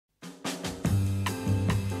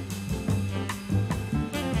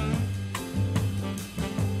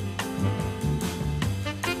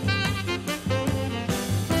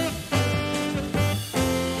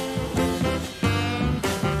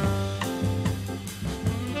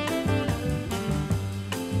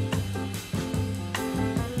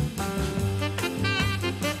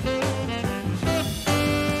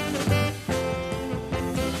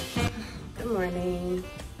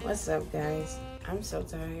up, guys? I'm so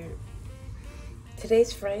tired.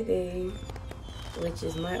 Today's Friday, which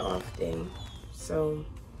is my off day, so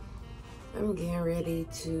I'm getting ready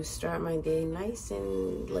to start my day nice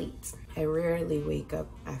and late. I rarely wake up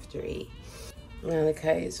after 8.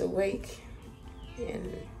 Malachi is awake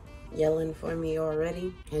and yelling for me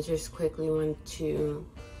already. I just quickly want to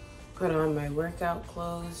put on my workout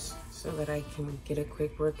clothes so that I can get a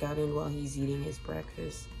quick workout in while he's eating his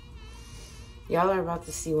breakfast. Y'all are about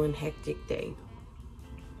to see one hectic day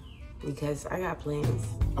because I got plans.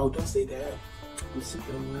 Oh, don't say that. I'm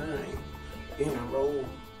sipping wine in a roll.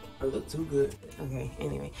 I look too good. Okay,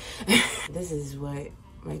 anyway. This is what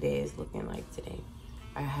my day is looking like today.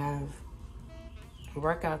 I have a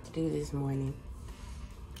workout to do this morning.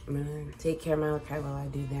 I'm gonna take care of Malachi while I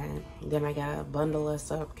do that. Then I gotta bundle us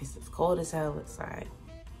up because it's cold as hell outside.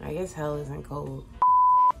 I guess hell isn't cold.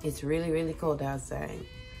 It's really, really cold outside.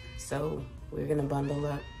 So we're gonna bundle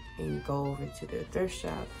up and go over to the thrift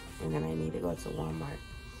shop, and then I need to go to Walmart.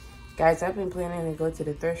 Guys, I've been planning to go to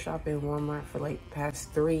the thrift shop in Walmart for like the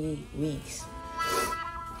past 3 weeks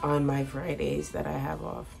on my Fridays that I have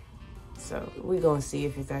off. So we're gonna see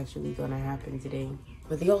if it's actually gonna happen today.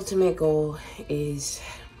 But the ultimate goal is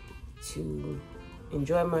to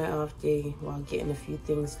enjoy my off day while getting a few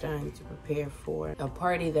things done to prepare for a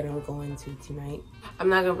party that I'm going to tonight. I'm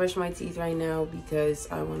not gonna brush my teeth right now because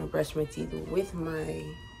I wanna brush my teeth with my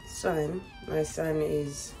son. My son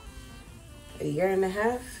is a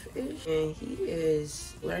 1.5-ish and he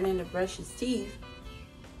is learning to brush his teeth.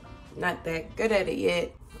 Not that good at it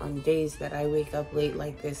yet. On days that I wake up late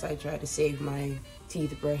like this, I try to save my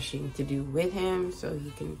teeth brushing to do with him so he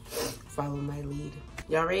can follow my lead.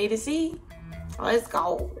 Y'all ready to see? Let's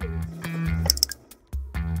go.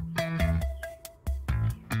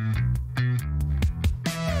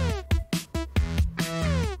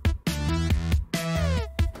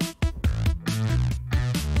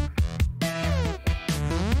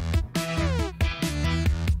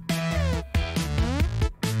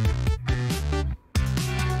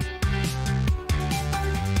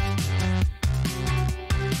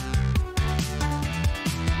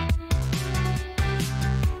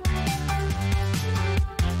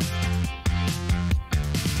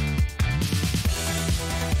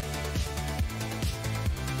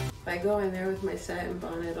 I go in there with my satin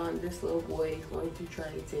bonnet on, this little boy is going to try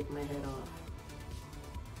to take my head off.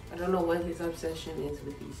 I don't know what his obsession is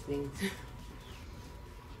with these things.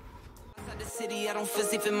 Outside the city, I don't feel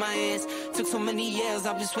safe in my hands. Took so many years,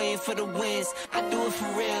 I'm just waiting for the wins. I do it for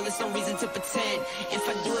real, there's no reason to pretend. If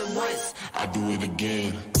I do it once, I do it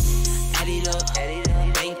again. Add it up,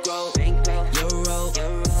 bankroll, euro,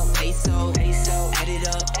 peso, add it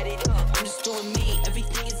up. I'm just doing me,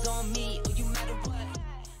 everything is on me. Oh, you matter what?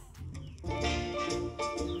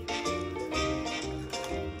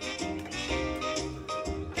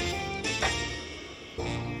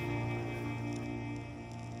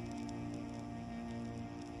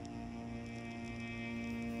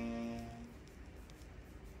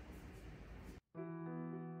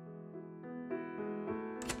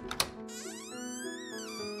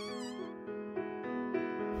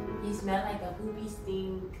 You smell like a poopy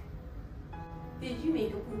stink. Did you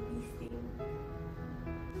make a poopy stink?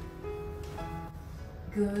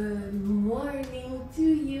 Good morning to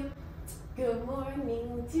you. Good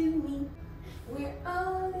morning to me. We're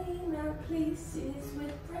all in our places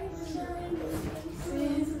with bright shining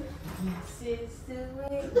faces. This is the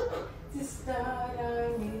way to start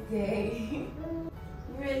our new day. You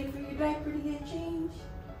ready for your diaper to get changed?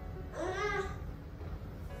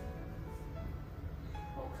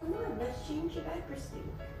 Come on, let's change your diaper, Steve.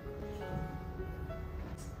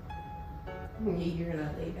 You're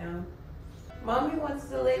gonna lay down. Mommy wants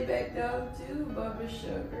to lay back down too, Bubba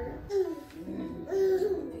Sugar.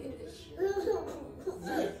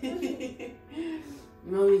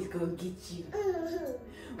 Mommy's gonna get you.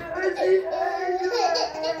 Bubba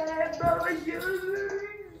Sugar.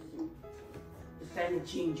 It's time to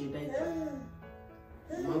change your diaper.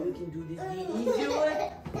 Mommy can do this the easy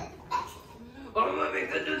way. Oh, mommy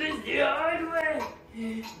can do this the hard way.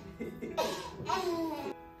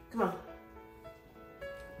 Come on.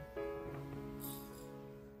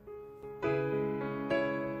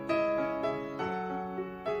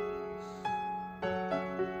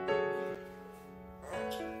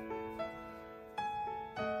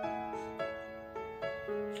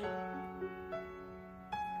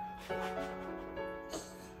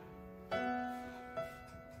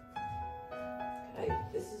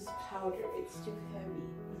 This is powder, it's too heavy.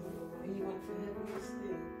 I don't know why you went for heaviest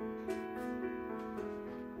thing.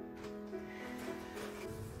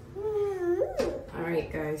 Alright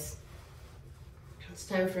guys, It's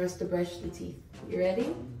time for us to brush the teeth. You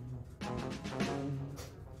ready?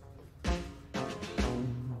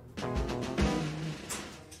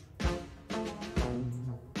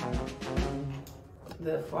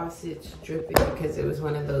 The faucet's dripping because it was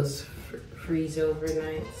one of those freeze over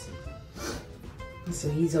nights. So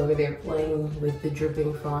he's over there playing with the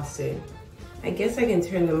dripping faucet. I guess I can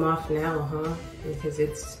turn them off now, huh? Because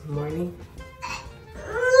it's morning.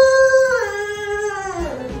 And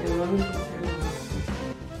Mommy can turn them off.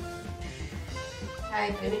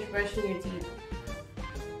 Hi, finish brushing your teeth.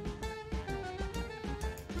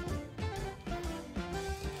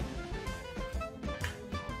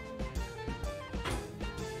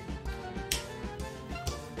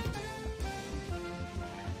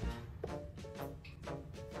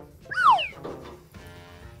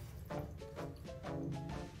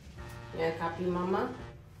 Yeah, copy mama.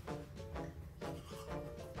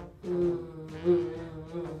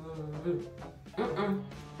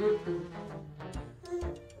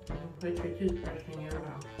 Put your toothbrush in your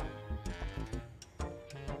mouth.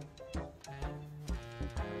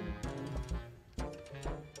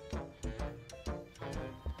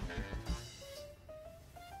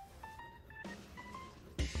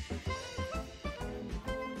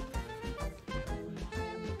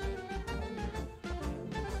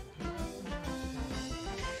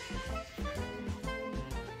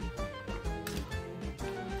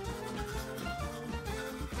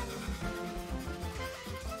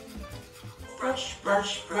 Brush,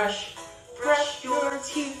 brush, brush, brush your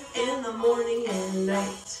teeth in the morning and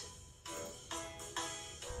night.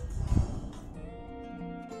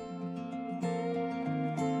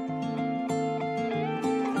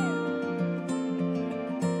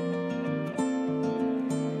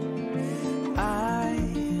 I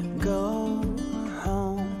go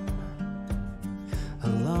home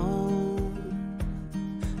alone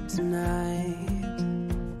tonight.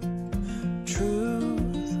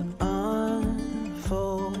 Truth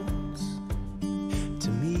unfolds to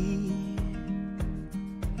me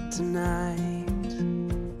tonight.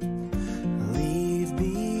 Leave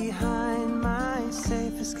behind my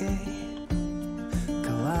safe escape,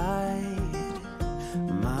 collide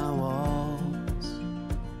my walls,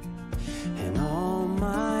 and all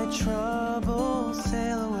my troubles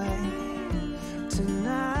sail away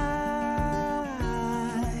tonight.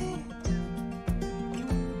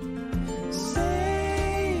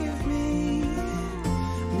 Save me,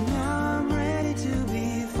 now I'm ready to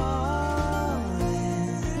be falling,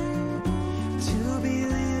 to be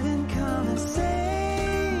living, come and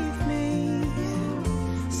save me.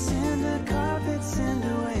 Send a carpet, send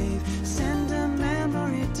a wave, send a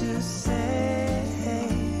memory to save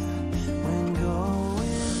when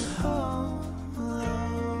going home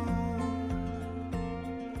alone.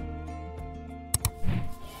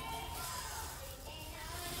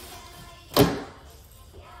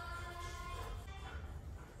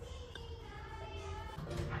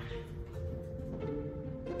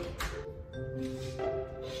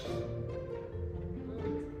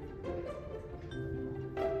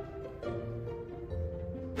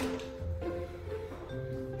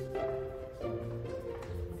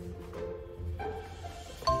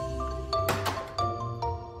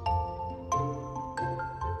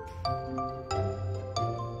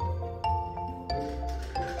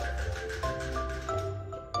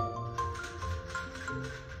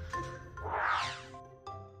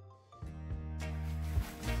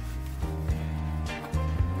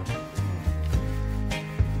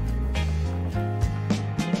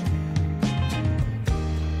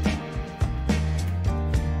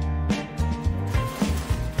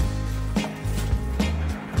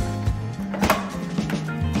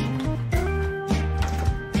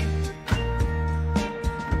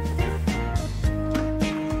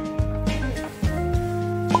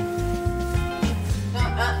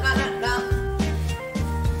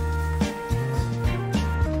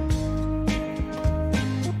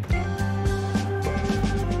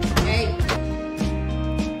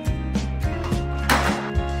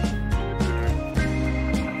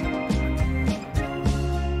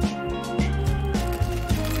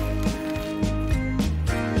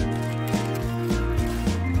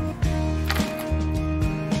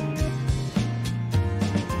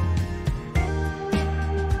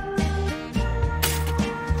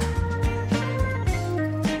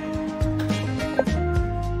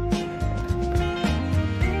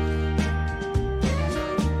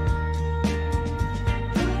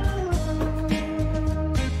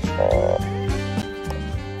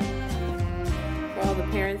 For all the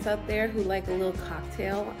parents out there who like a little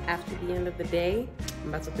cocktail after the end of the day, I'm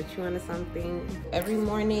about to put you onto something. Every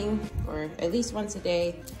morning, or at least once a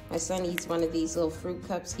day, my son eats one of these little fruit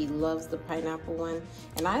cups. He loves the pineapple one.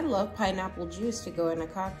 And I love pineapple juice to go in a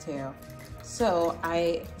cocktail. So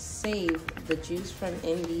I save the juice from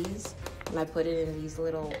in these, and I put it in these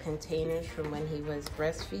little containers from when he was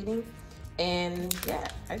breastfeeding. And yeah,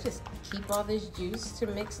 I just keep all this juice to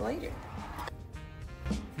mix later.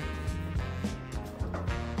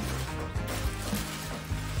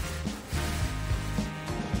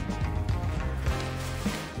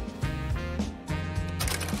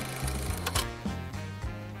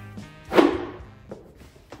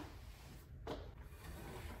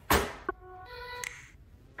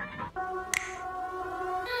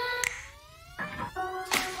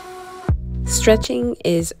 Stretching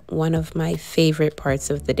is one of my favorite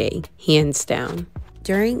parts of the day, hands down.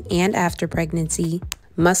 During and after pregnancy,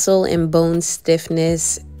 muscle and bone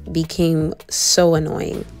stiffness became so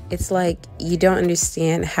annoying. It's like you don't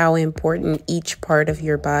understand how important each part of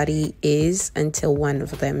your body is until one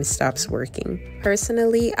of them stops working.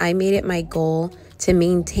 Personally, I made it my goal to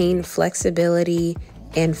maintain flexibility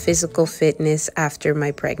and physical fitness after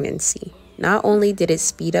my pregnancy. Not only did it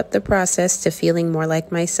speed up the process to feeling more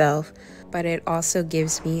like myself, but it also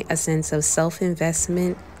gives me a sense of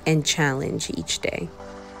self-investment and challenge each day.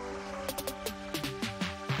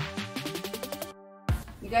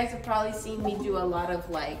 You guys have probably seen me do a lot of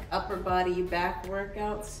like upper body back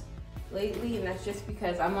workouts lately, and that's just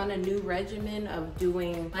because I'm on a new regimen of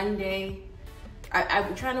doing Monday.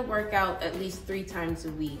 I'm trying to work out at least 3 times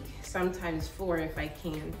a week, sometimes 4 if I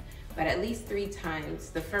can, but at least 3 times.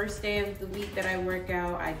 The first day of the week that I work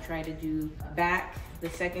out, I try to do back. The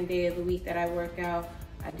second day of the week that I work out,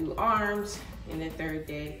 I do arms, and the third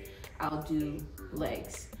day, I'll do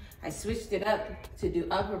legs. I switched it up to do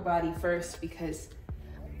upper body first because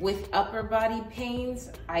with upper body pains,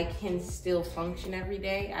 I can still function every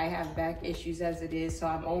day. I have back issues as it is, so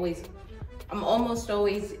I'm almost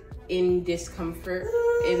always in discomfort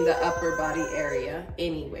in the upper body area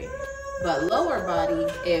anyway. But lower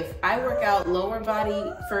body, if I work out lower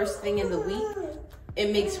body first thing in the week,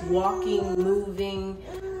 it makes walking, moving,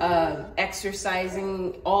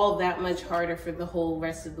 exercising all that much harder for the whole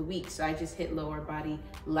rest of the week. So I just hit lower body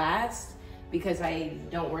last because I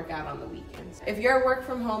don't work out on the weekends. If you're a work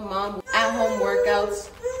from home mom, at-home workouts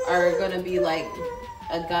are gonna be like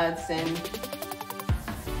a godsend.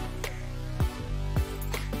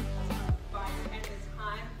 And the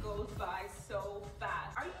time goes by so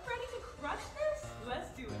fast. Are you ready to crush this? Let's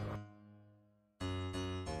do it.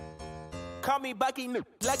 Call me Bucky,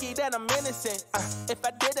 lucky that I'm innocent. If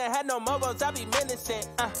I didn't have no morals, I'd be menacing.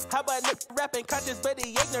 How about rapping conscious but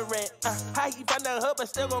he ignorant? How he from the hood but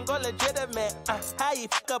still gon' go legitimate? How he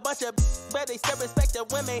fuck a bunch of but they still respect the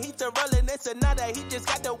women? He still rolling in Sonata, he just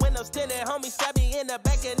got the windows tinted. Homie stabbed me in the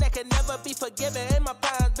back and that can never be forgiven. And my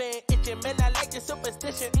palms been itching, man, I like the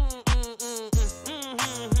superstition.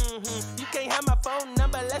 You can't have my phone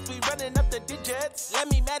number unless we running up the digits. Let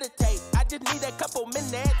me meditate, I just need a couple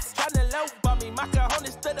minutes. Tryna low ball me, my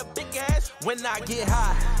cojones to the big ass. When I get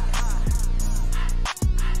high,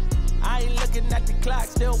 I ain't looking at the clock,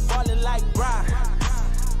 still ballin' like Bry.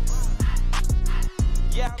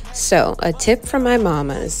 Yeah. So, a tip from my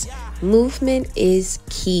mamas. Movement is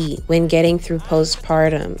key when getting through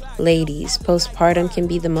postpartum. Ladies, postpartum can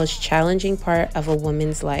be the most challenging part of a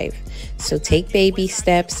woman's life. So take baby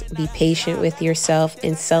steps, be patient with yourself,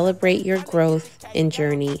 and celebrate your growth and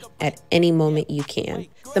journey at any moment you can.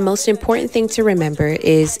 The most important thing to remember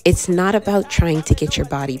is it's not about trying to get your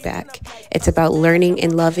body back. It's about learning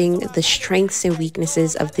and loving the strengths and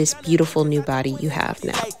weaknesses of this beautiful new body you have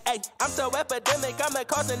now. I'm so epidemic, I'm a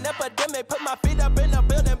cause an epidemic. Put my feet up in the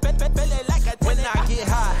building, feeling like a when I get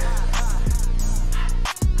high.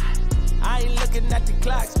 I ain't looking at the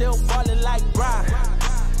clock, still ballin' like Bry.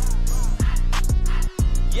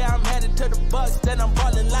 Yeah, I'm headed to the Bucks, then I'm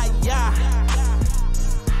ballin' like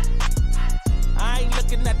I ain't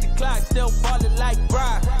looking at the clock, still ballin' like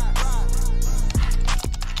Bry.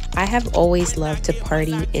 I have always loved to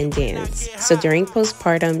party and dance. So during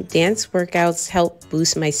postpartum, dance workouts help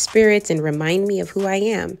boost my spirits and remind me of who I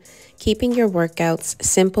am. Keeping your workouts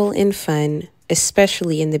simple and fun,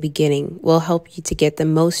 especially in the beginning, will help you to get the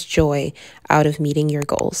most joy out of meeting your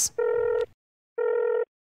goals.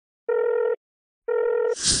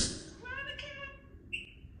 Say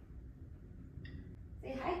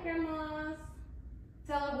hi, grandmas.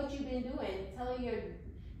 Tell her what you've been doing. Tell her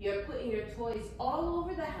you're putting your toys all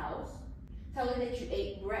over the house. Tell her that you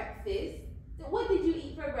ate breakfast. What did you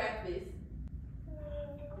eat for breakfast?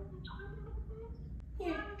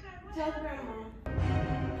 Here, tell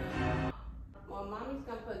grandma. Well, mommy's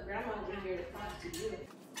gonna put grandma over here to talk to do it.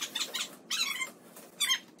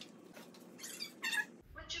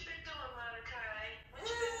 What you been doing, Monica? What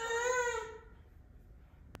you been doing?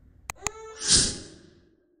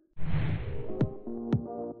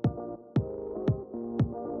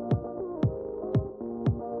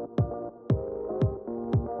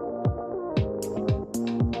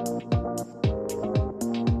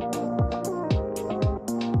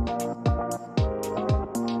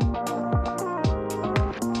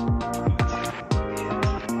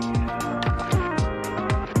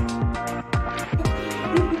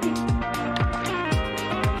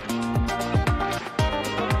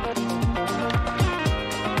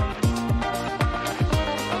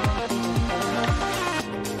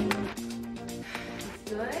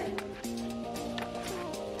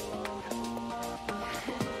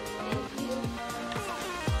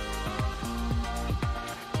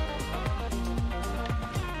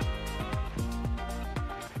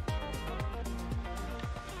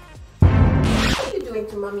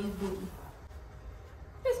 To mommy's booty.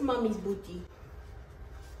 Here's mommy's booty.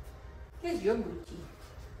 Here's your booty.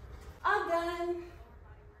 All done.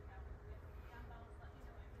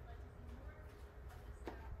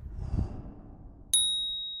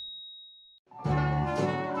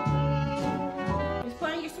 Just put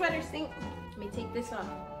on your sweater, Stink. Let me take this off.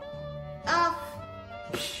 Off.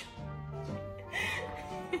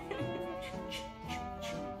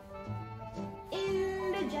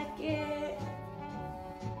 In the jacket.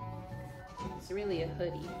 It's really a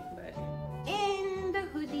hoodie, but in the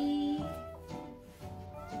hoodie.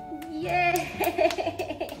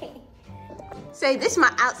 Yay! Say, this is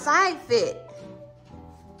my outside fit.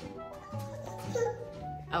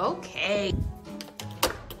 Okay.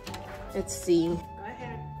 Let's see. Go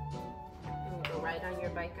ahead. And go ride on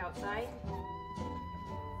your bike outside.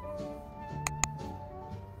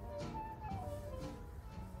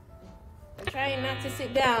 I'm trying not to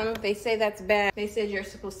sit down. They say that's bad. They said you're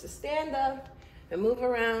supposed to stand up and move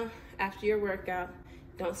around after your workout.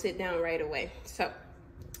 Don't sit down right away. So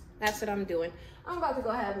that's what I'm doing. I'm about to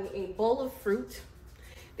go have me a bowl of fruit.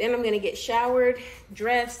 Then I'm gonna get showered,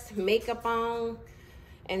 dressed, makeup on,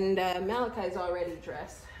 and Malachi's already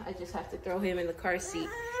dressed. I just have to throw him in the car seat.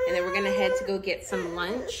 And then we're gonna head to go get some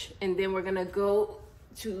lunch, and then we're gonna go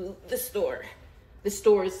to the store. The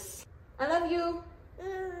stores. I love you.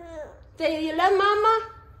 Say you love mama.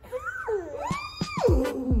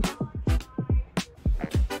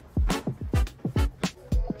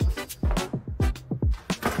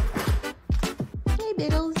 Hey,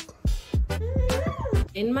 Biddles.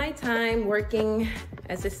 In my time working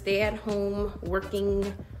as a stay-at-home,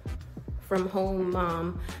 working from home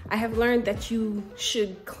mom, I have learned that you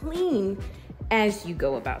should clean as you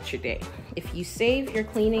go about your day. If you save your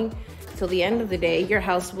cleaning till the end of the day, your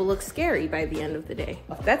house will look scary by the end of the day.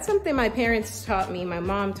 That's something my parents taught me, my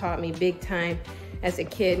mom taught me big time as a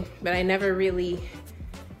kid, but I never really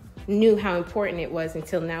knew how important it was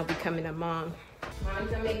until now becoming a mom.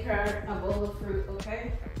 Mom's gonna make her a bowl of fruit,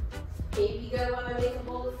 okay? Baby girl, wanna make a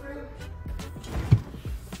bowl of fruit?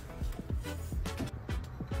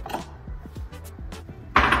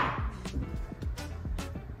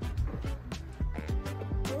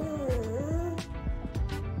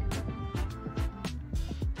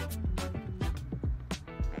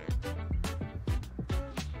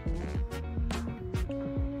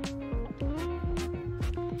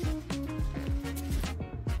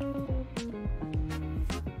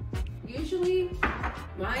 Usually,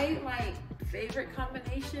 my favorite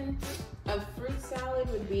combination of fruit salad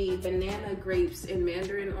would be banana, grapes, and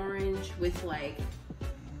mandarin orange with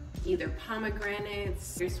either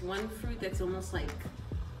pomegranates. There's one fruit that's almost like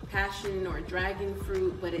passion or dragon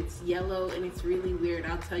fruit, but it's yellow and it's really weird.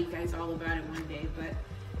 I'll tell you guys all about it one day, but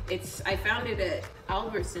I found it at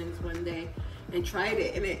Albertsons one day and tried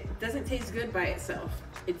it, and it doesn't taste good by itself.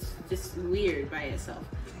 It's just weird by itself,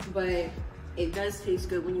 but it does taste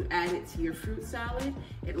good when you add it to your fruit salad.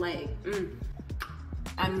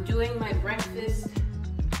 I'm doing my breakfast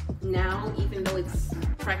now, even though it's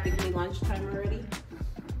practically lunchtime already.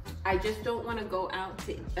 I just don't want to go out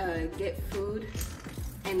to get food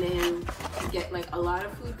and then get a lot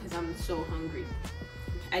of food because I'm so hungry.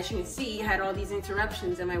 As you can see, I had all these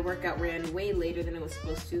interruptions and my workout ran way later than it was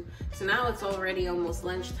supposed to. So now it's already almost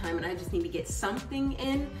lunchtime and I just need to get something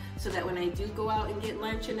in so that when I do go out and get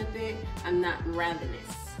lunch in a bit, I'm not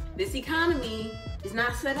ravenous. This economy is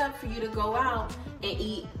not set up for you to go out and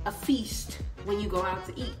eat a feast when you go out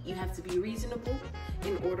to eat. You have to be reasonable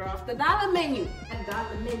and order off the dollar menu. That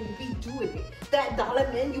dollar menu be doing it. That dollar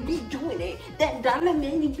menu be doing it. That dollar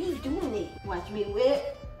menu be doing it. Watch me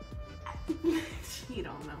whip. You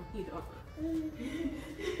don't know. You don't know. You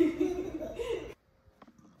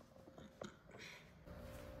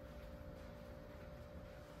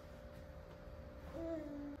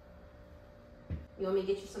want me to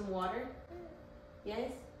get you some water?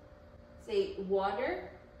 Yes? Say water.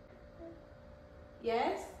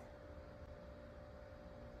 Yes?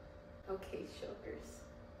 Okay, Shokers.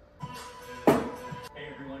 Hey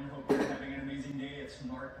everyone, hope you're having an amazing day. It's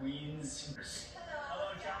Mark Weens.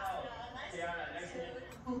 Hello, ciao. Yeah, nice to meet you.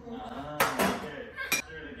 Okay.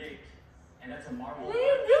 Through the gate. And that's a marble. What are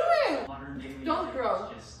you doing? Modern day. Don't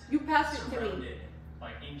throw. You pass it to me. Surrounded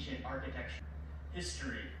by ancient architecture,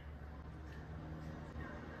 history.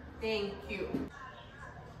 Thank you.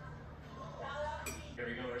 Here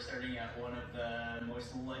we go. We're starting at one of the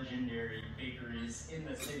most legendary bakeries in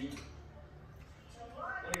the city.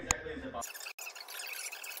 What exactly is it about?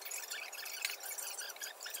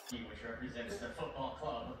 Which represents the football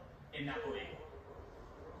club in Napoli.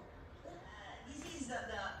 This is the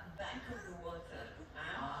bank of the water.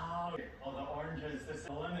 Oh, well, the oranges, the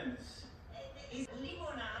lemons. It's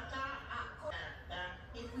limonata acquainata.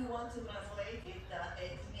 If we want to translate it,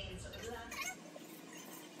 it means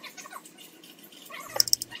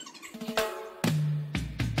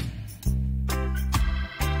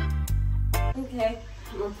Okay,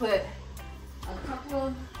 I'm gonna put a couple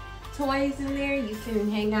of toys in there. You can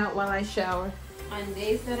hang out while I shower. On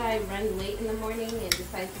days that I run late in the morning and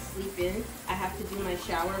decide to sleep in, I have to do my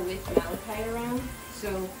shower with malachite around.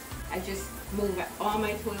 So I just move all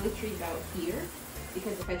my toiletries out here,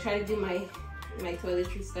 because if I try to do my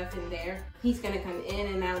toiletry stuff in there, he's gonna come in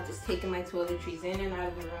and out, just taking my toiletries in and out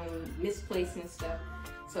of the room, misplacing stuff.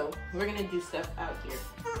 So we're gonna do stuff out here.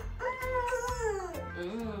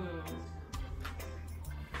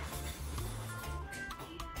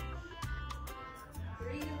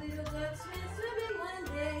 Three little ducks went swimming one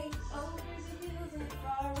day, over the hills and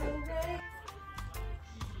far away.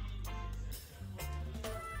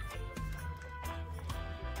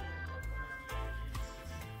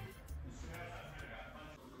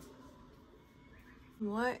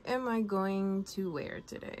 What am I going to wear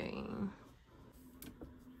today?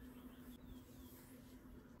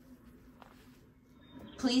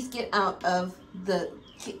 Please get out of the,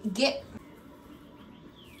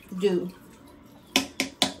 dude.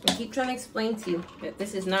 I keep trying to explain to you that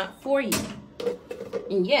this is not for you.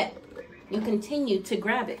 And yet, you continue to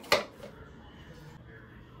grab it.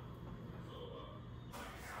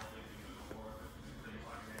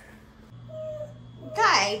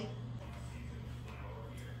 Okay.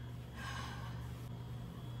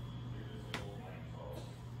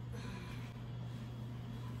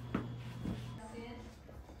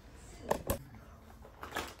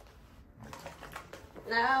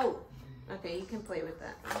 No. Okay, you can play with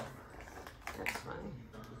that. That's fine.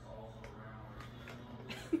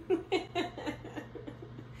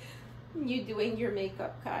 You doing your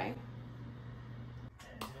makeup, Kai?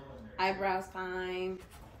 Eyebrows time.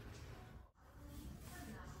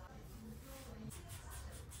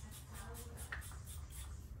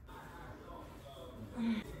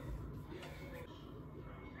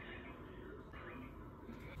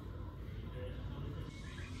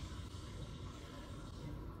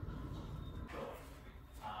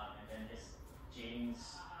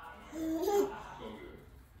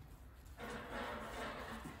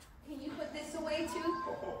 Can you put this away too?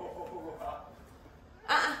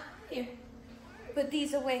 Here. Put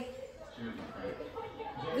these away.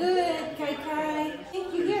 Good, Kai Kai.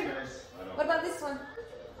 Thank you. Here. What about this one?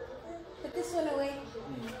 Put this one away.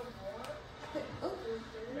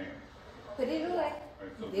 Put it away.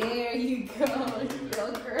 There you go.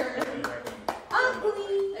 Go, girl.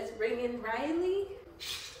 Ugly. Let's bring in Riley.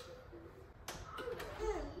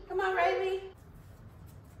 Come on, Riley.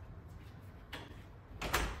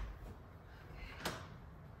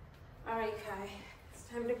 All right, Kai. It's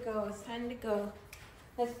time to go. It's time to go.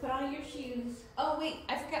 Let's put on your shoes. Oh, wait.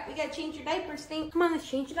 I forgot. We got to change your diapers, thing. Come on, let's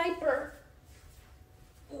change your diaper.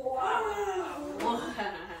 Wow.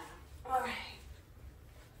 All right.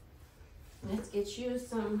 Let's get you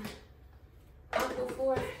some Uncle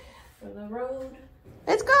for the road.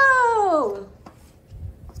 Let's go.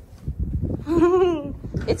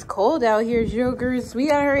 It's cold out here, jokers. We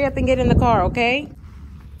gotta hurry up and get in the car, okay?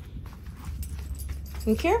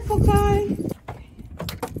 And careful, Kai.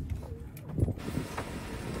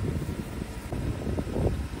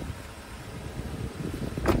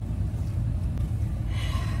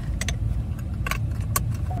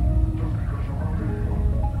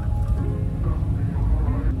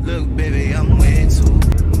 Look, baby, I'm way too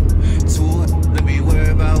to be worried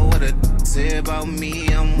about what it say about me.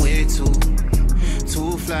 I'm way too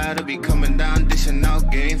fly to be coming down, dishing out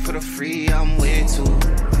game for the free. I'm way too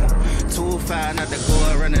fine not to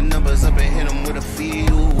go around the numbers up and hit them with a fee.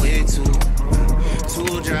 You way too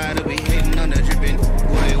dry to be hating on the dripping.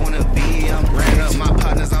 Who they wanna be? I'm ran up my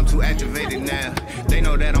partners, I'm too activated now. They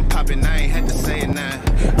know that I'm popping, I ain't had to say it now.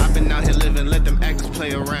 I've been out here living, let them actors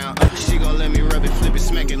play around. She gon' let me rub it, flip it,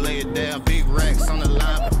 smack it, lay it down. Big racks on the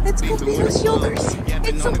line. Let's go get us yogurts.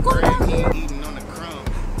 It's so cold out here.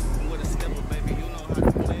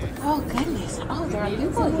 Oh goodness. Oh, there are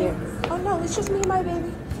people here. Oh no, it's just me and my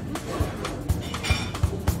baby.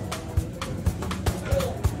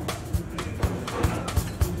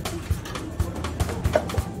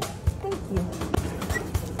 Thank you.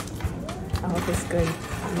 Oh, this is good.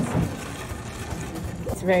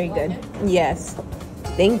 It's very good. Yes.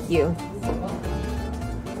 Thank you.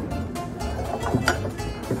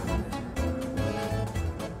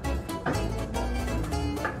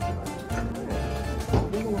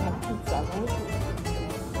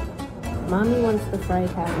 Mommy wants the fried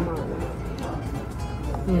calamari,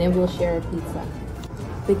 and then we'll share a pizza.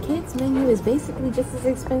 The kids' menu is basically just as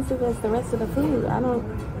expensive as the rest of the food. I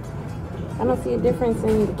don't see a difference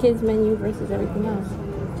in the kids' menu versus everything else.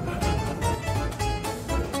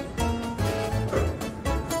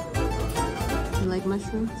 You like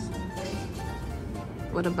mushrooms?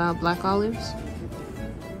 What about black olives?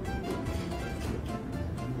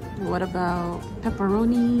 What about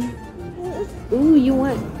pepperoni? Ooh,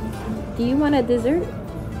 do you want a dessert?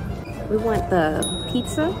 We want the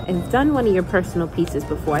pizza. I've done one of your personal pizzas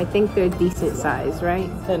before. I think they're decent size, right?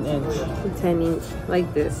 10 inch. 10 inch,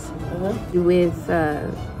 like this. With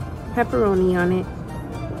pepperoni on it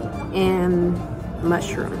and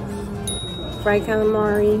mushrooms. Fried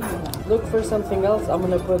calamari. Look for something else. I'm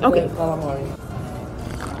gonna put Okay. the calamari.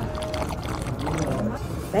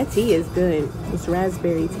 That tea is good. It's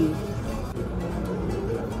raspberry tea.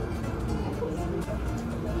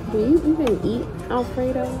 Do you even eat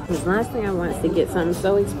Alfredo? Because last thing I want is to get something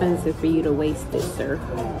so expensive for you to waste it, sir.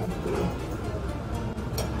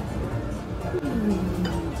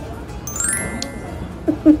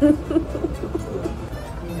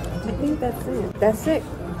 I think that's it. That's it.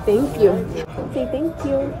 Thank you. Okay, thank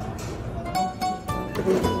you.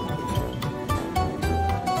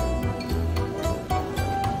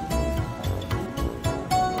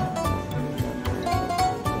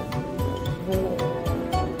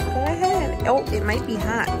 Oh, it might be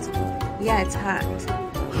hot. Yeah, it's hot.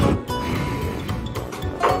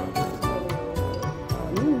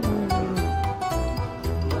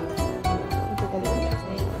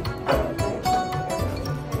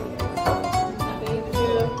 Thank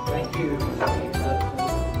you.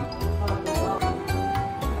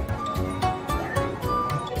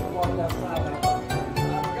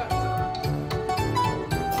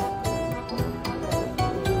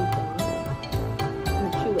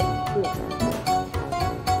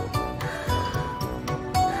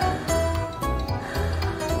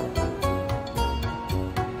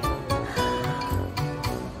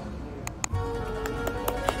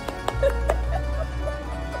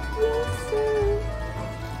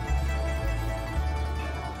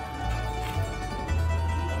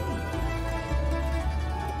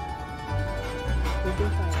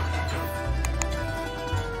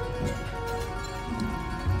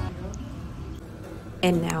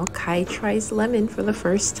 And now Kai tries lemon for the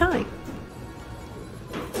first time.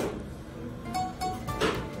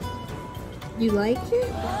 You like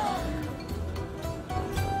it?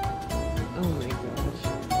 Oh my gosh.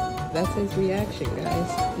 That's his reaction,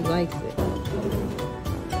 guys. He likes it.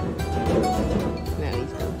 Now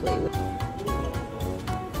he's gonna play with it.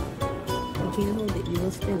 You can't hold it, you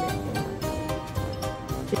will spin it.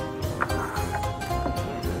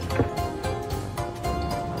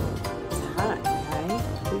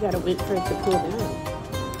 You gotta wait for it to cool down.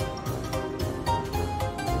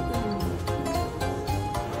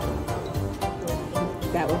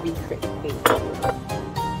 That would be crazy.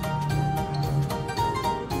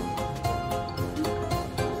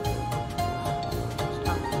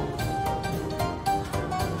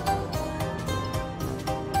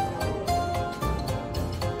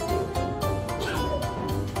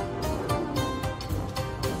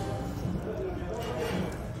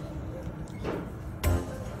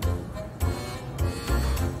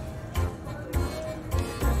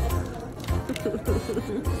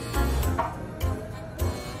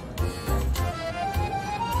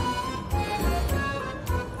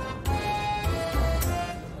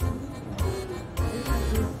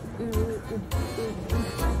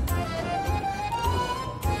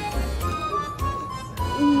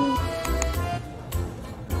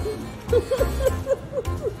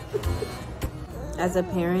 As a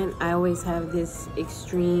parent, I always have this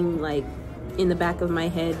extreme, like, in the back of my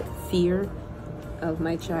head, fear of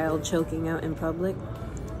my child choking out in public.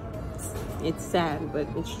 It's sad, but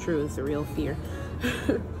it's true. It's a real fear.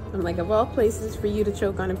 I'm like, of all places for you to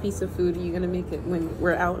choke on a piece of food, are you gonna make it when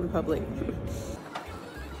we're out in public?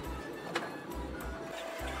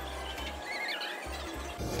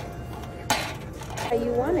 How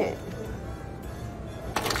you want it?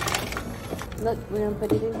 Look, we're gonna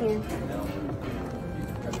put it in here.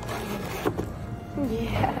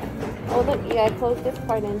 Yeah. Oh look, you gotta close this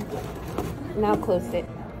part in. Now close it.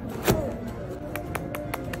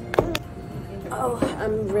 Oh,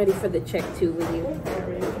 I'm ready for the check too with you.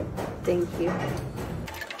 Thank you.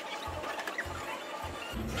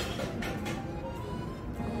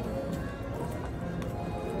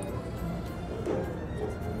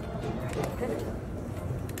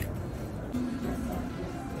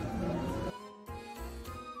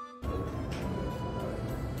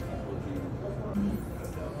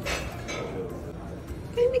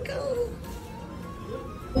 Let me go.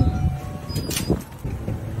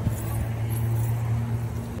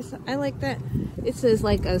 I like that it says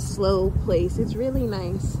like a slow place. It's really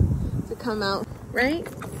nice to come out, right?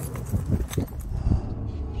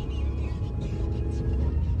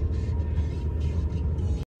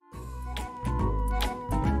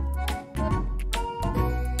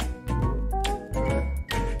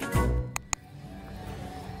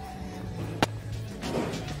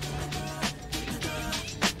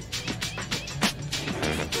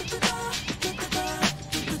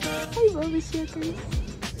 Hey, Bobby Suckers.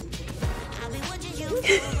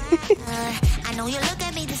 I know you look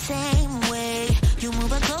at me the same way. You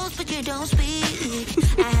move close, but you don't speak.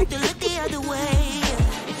 I have to look the other way.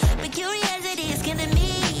 But curiosity is killing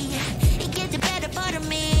me. It gets the better part of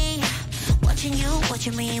me. Watching you,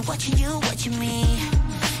 watching me, watching you, watching me.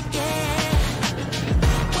 Yeah.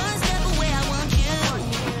 One step away, I want you.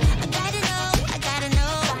 I gotta know, I gotta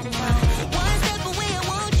know. One step away, I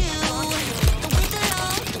want you. The width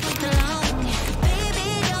alone, the width alone. Baby,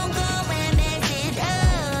 don't go and mess it up.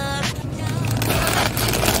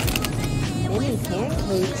 Mini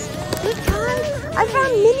pancakes. Look, guys, I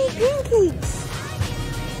found mini pancakes.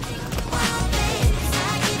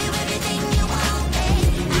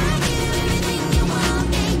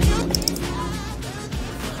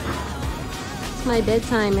 It's my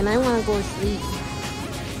bedtime and I want to go to sleep.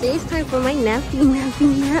 Today's time for my nappy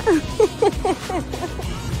nap.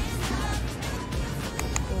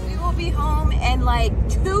 We will be home in like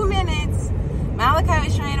 2 minutes. Malachi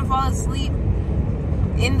was trying to fall asleep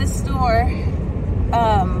in the store,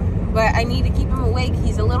 but I need to keep him awake.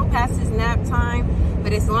 He's a little past his nap time,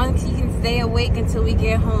 but as long as he can stay awake until we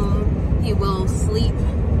get home, he will sleep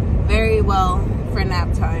very well for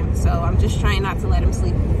nap time. So I'm just trying not to let him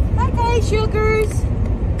sleep. Okay, sugars,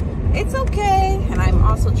 it's okay. And I'm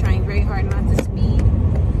also trying very hard not to speed.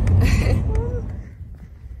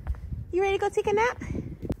 You ready to go take a nap?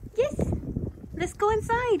 Yes, let's go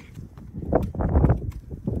inside.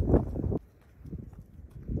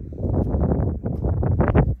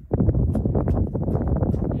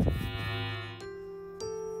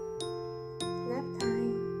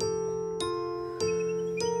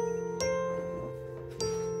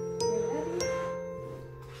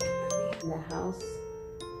 The house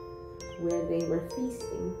where they were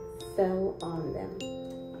feasting fell on them.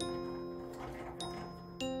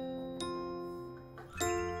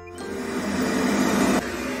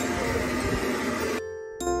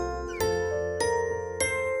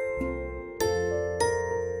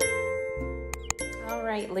 All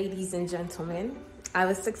right, ladies and gentlemen, I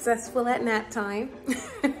was successful at nap time.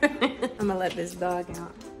 I'm gonna let this dog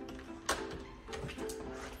out.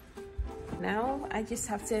 Now I just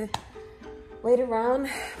have to wait around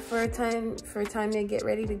for a time to get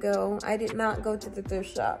ready to go. I did not go to the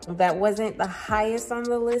thrift shop. That wasn't the highest on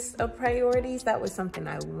the list of priorities. That was something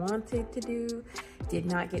I wanted to do. Did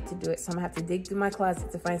not get to do it. So I'm gonna have to dig through my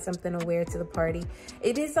closet to find something to wear to the party.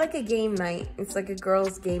 It is like a game night. It's like a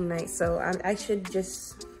girls' game night. So I should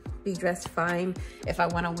just be dressed fine. If I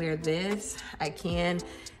wanna wear this, I can.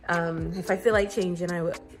 If I feel like changing,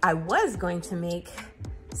 I was going to make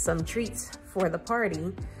some treats for the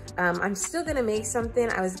party. I'm still gonna make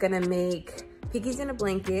something. I was gonna make piggies in a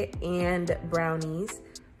blanket and brownies,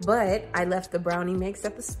 but I left the brownie mix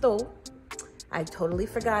at the stove. I totally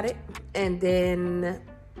forgot it. And then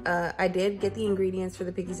I did get the ingredients for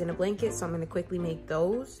the piggies in a blanket, so I'm gonna quickly make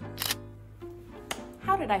those.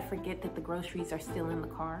 How did I forget that the groceries are still in the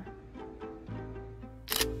car?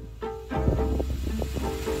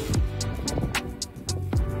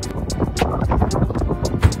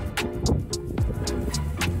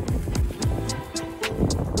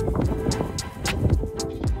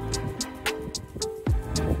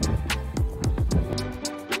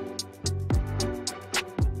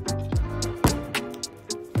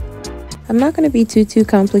 I'm not going to be too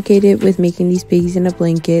complicated with making these piggies in a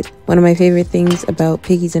blanket. One of my favorite things about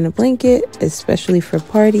piggies in a blanket, especially for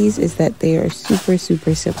parties, is that they are super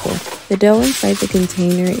simple. The dough inside the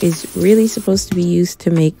container is really supposed to be used to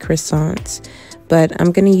make croissants, but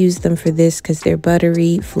I'm going to use them for this because they're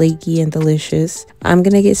buttery, flaky, and delicious. I'm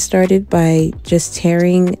going to get started by just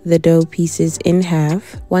tearing the dough pieces in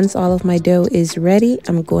half. Once all of my dough is ready,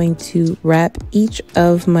 I'm going to wrap each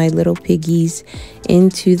of my little piggies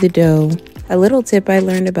into the dough. A little tip I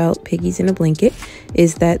learned about piggies in a blanket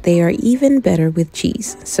is that they are even better with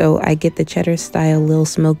cheese. So I get the cheddar style little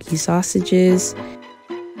smoky sausages.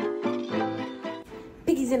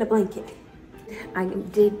 Piggies in a blanket. I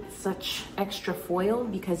did such extra foil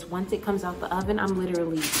because once it comes out the oven, I'm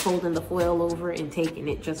literally folding the foil over and taking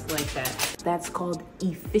it just like that. That's called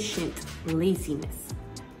efficient laziness.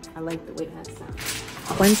 I like the way that sounds.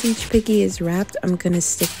 Once each piggy is wrapped, I'm gonna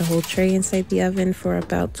stick the whole tray inside the oven for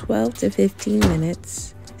about 12 to 15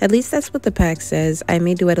 minutes. At least that's what the pack says. I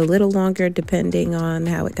may do it a little longer depending on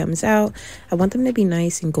how it comes out. I want them to be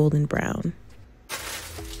nice and golden brown.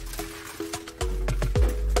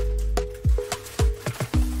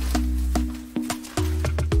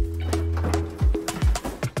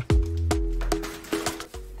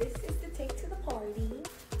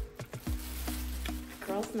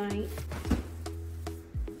 Night.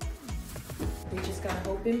 We just gotta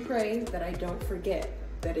hope and pray that I don't forget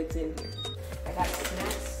that it's in here. I got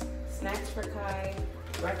snacks for Kai,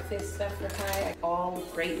 breakfast stuff for Kai, all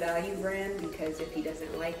great value brand because if he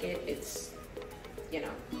doesn't like it, it's, you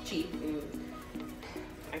know, cheap. And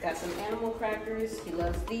I got some animal crackers. He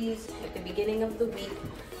loves these. At the beginning of the week,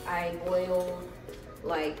 I boil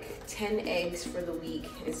like 10 eggs for the week,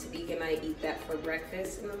 and Sadiq and I eat that for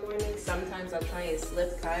breakfast in the morning. Sometimes I'll try and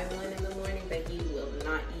slip Kai one in the morning, but he will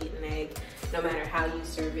not eat an egg no matter how you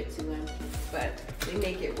serve it to him, but we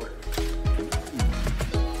make it work.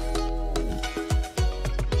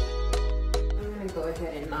 I'm gonna go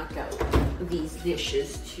ahead and knock out these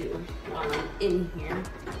dishes too while I'm in here.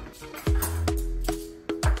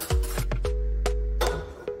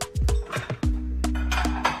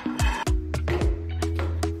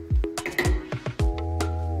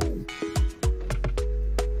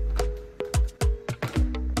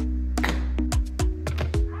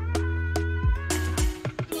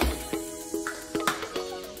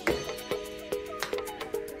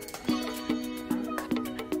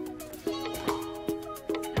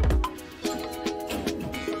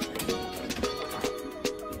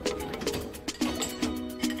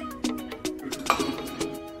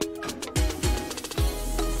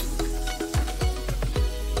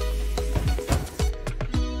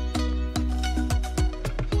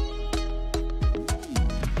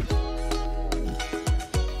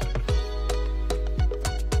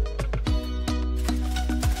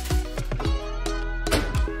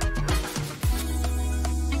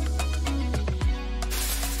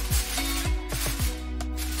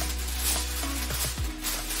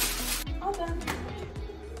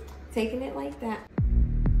 Taking it like that.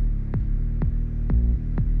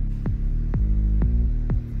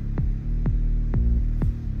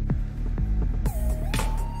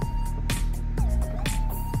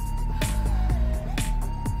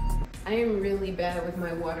 I am really bad with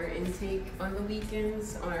my water intake on the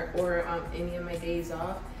weekends or on any of my days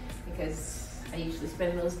off because I usually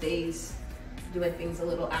spend those days doing things a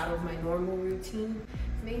little out of my normal routine.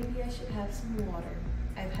 Maybe I should have some water.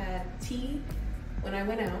 I've had tea when I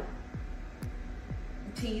went out.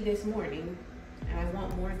 Tea this morning, and I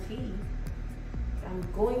want more tea. I'm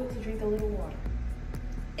going to drink a little water,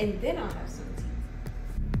 and then I'll have some tea.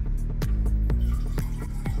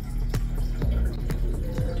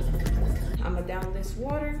 I'm gonna down this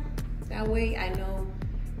water. That way I know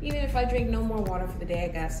even if I drink no more water for the day, I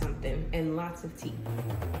got something and lots of tea.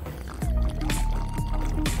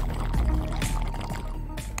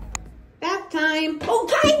 Bath time.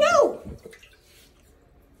 Okay, no!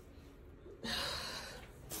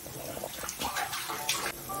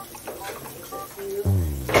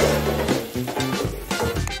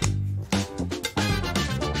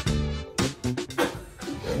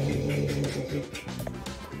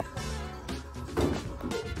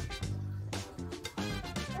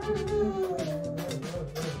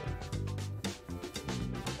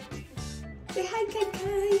 Say hi, Kai.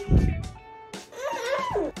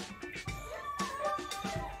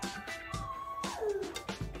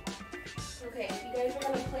 Okay, if you guys are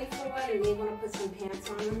gonna play for a while, you may want to put some pants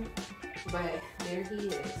on him. But there he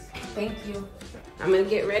is. Thank you. I'm gonna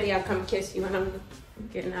get ready. I'll come kiss you when I'm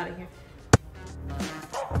getting out of here.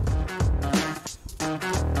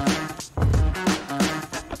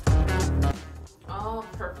 All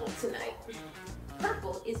purple tonight.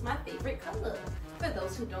 color. For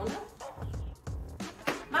those who don't know,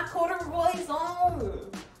 my corduroy's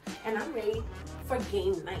on, and I'm ready for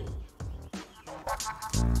game night.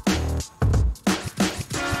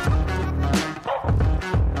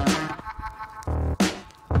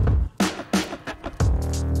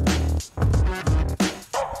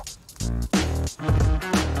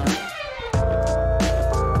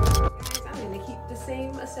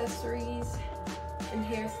 Accessories and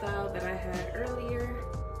hairstyle that I had earlier,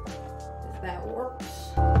 if that works.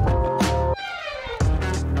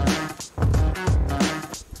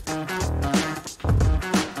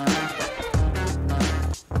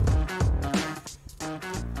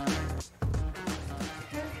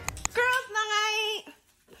 Girls night.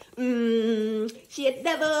 She a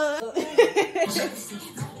devil.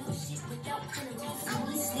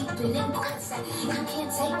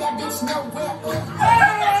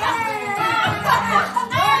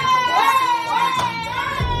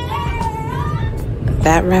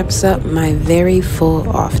 That wraps up my very full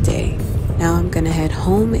off day. Now I'm gonna head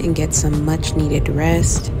home and get some much needed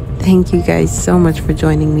rest. Thank you guys so much for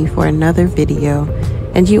joining me for another video.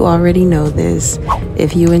 And you already know this.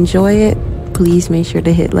 If you enjoy it, please make sure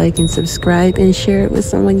to hit like and subscribe and share it with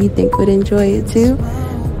someone you think would enjoy it too.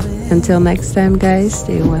 Until next time, guys,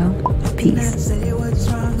 stay well. Peace.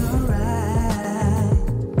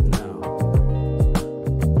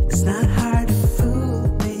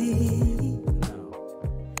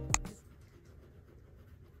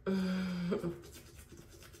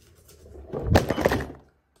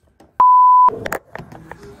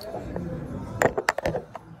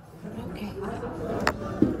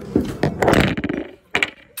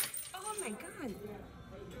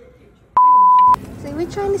 We're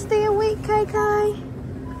trying to stay awake, Kai Kai.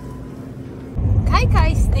 Kai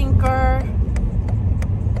Kai stinker.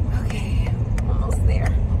 Okay, almost there.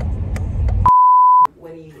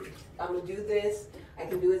 What do you? I'm gonna do this. I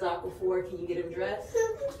can do his aquaphor. Can you get him dressed?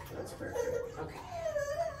 That's perfect. Okay.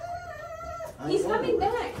 He's coming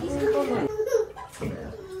back. He's coming back.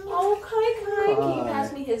 Oh, Kai Kai. Can you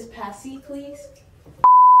pass me his passy, please?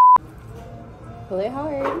 Pull it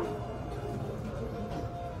hard.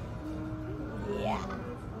 Yeah.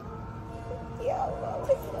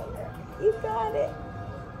 You got it.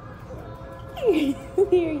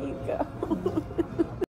 Here you go.